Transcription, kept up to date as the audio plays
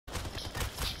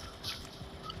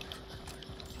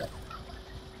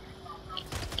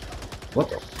What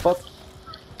the fuck?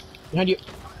 Behind you.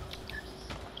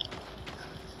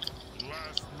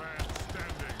 Last man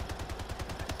standing.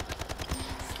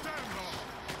 Stand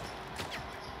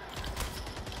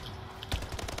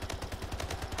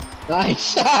off.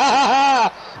 Nice.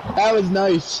 That was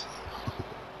nice.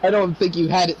 I don't think you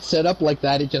had it set up like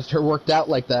that. It just worked out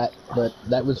like that. But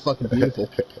that was fucking beautiful.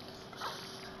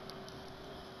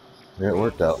 Yeah, it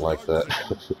worked out like that.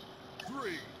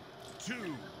 3, 2,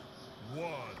 1.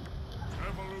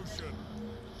 Evolution.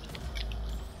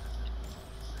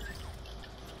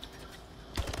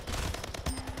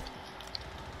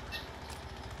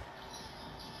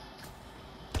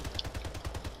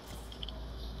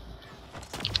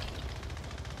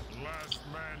 Last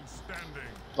man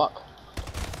standing. Fuck.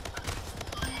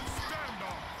 Stand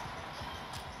off.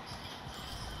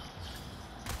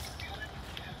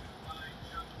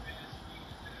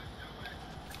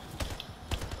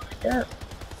 Yeah.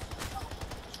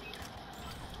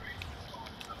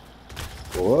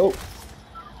 Whoa.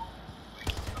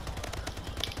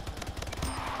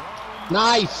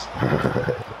 Nice.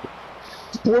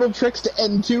 Portal tricks to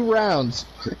end 2 rounds.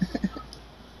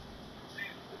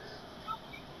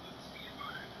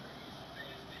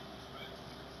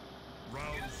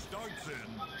 Round starts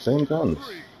in Same guns.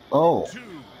 3, Oh, 2.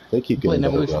 they keep getting Playing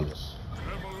better Evolution. guns.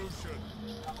 Evolution.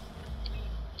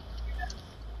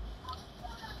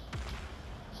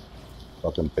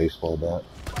 Fucking baseball bat.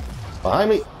 Behind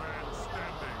me! Man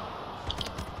standing.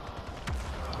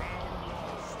 Round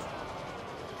lost.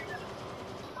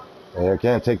 They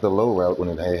can't take the low route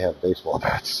when they have baseball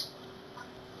bats.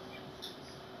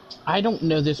 I don't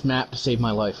know this map to save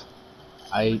my life.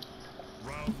 Round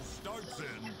starts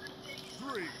in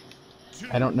 3, 2.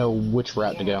 I don't know which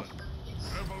route to go.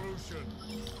 Evolution.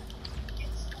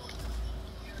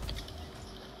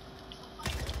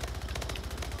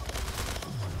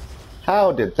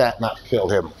 How did that not kill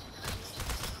him?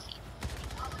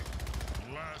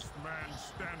 Last man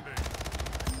standing.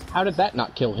 How did that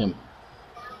not kill him?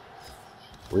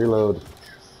 Reload.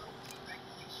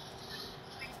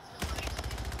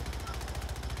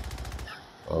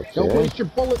 Don't Okay. waste your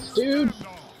bullets, dude. Stand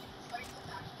off.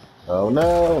 Oh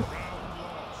no. Round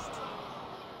lost.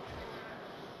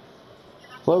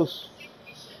 Close.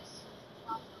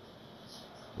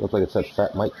 Looks like it said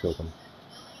Fat Mike killed him.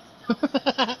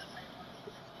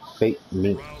 Fate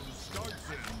me. Round starts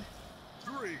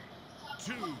in 3,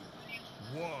 2,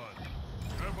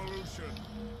 1. Evolution.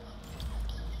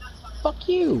 Fuck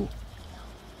you.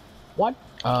 What?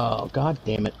 Oh, god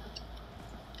damn it.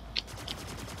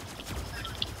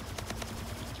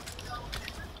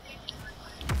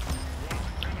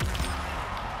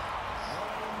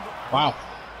 Wow.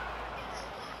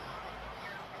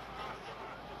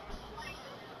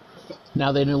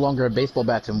 Now they no longer have baseball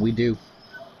bats, and we do.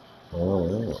 Oh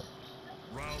yeah.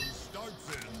 Round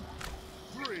starts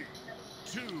in 3,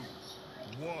 2,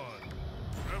 1.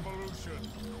 Evolution.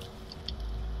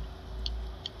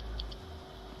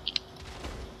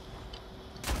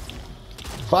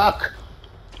 Fuck!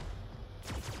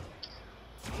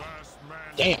 Last man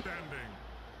Damn. standing.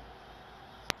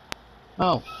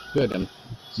 Oh, good.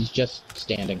 He's just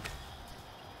standing.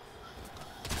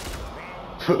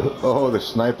 Oh, the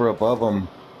sniper above him.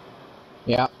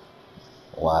 Yeah.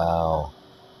 Wow.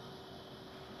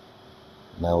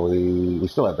 Now we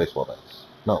still have baseball bats.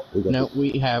 No, we got No, this.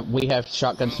 we have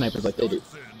shotgun snipers like they do.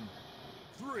 Starts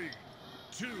in 3,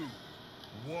 2,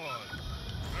 1.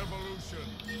 Evolution.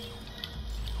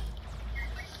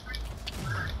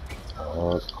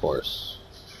 Oh, of course.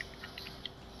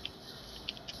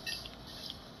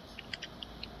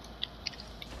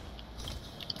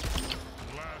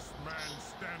 Last man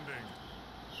standing.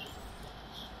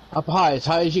 Up high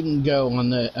as you can go on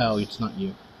the... Oh, it's not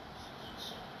you.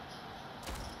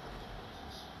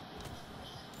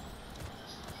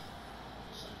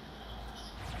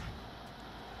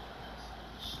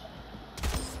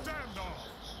 Stand off.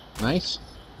 Nice.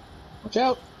 Watch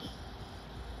out.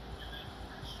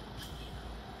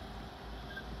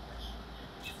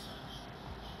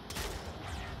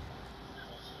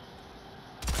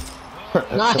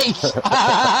 Nice!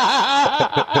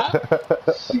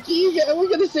 We're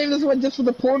gonna save this one just for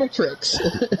the portal tricks.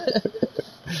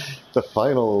 The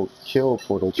final kill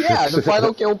portal trick. Yeah, the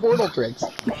final kill portal tricks.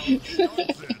 Round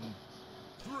starts in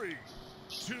 3,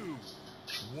 2,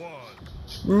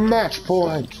 1. Match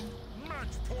point! Match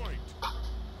point.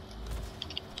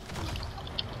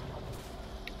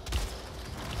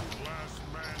 Last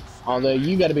man standing. Although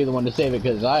you gotta be the one to save it,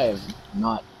 because I have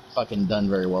not fucking done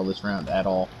very well this round at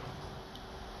all.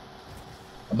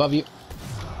 Above you.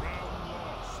 Round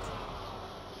lost.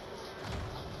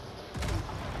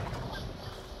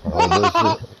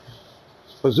 Oh,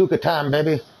 bazooka time,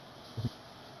 baby.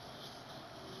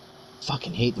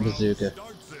 Fucking hate the Round bazooka.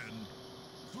 starts in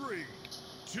 3,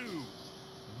 2,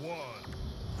 1.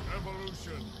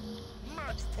 Evolution.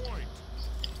 Match point.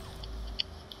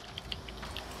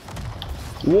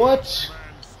 What?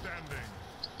 Man standing.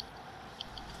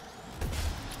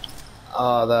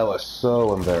 Ah, that was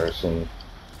so embarrassing.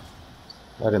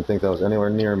 I didn't think that was anywhere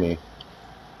near me.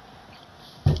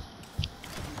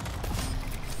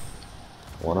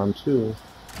 1 on 2.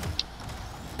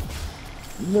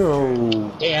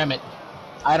 No. Damn it.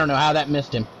 I don't know how that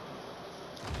missed him.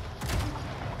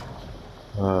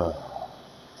 I'll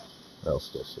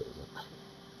still save it.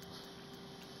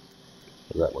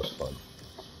 That was fun.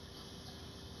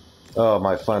 Oh,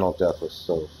 my final death was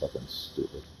so fucking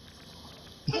stupid.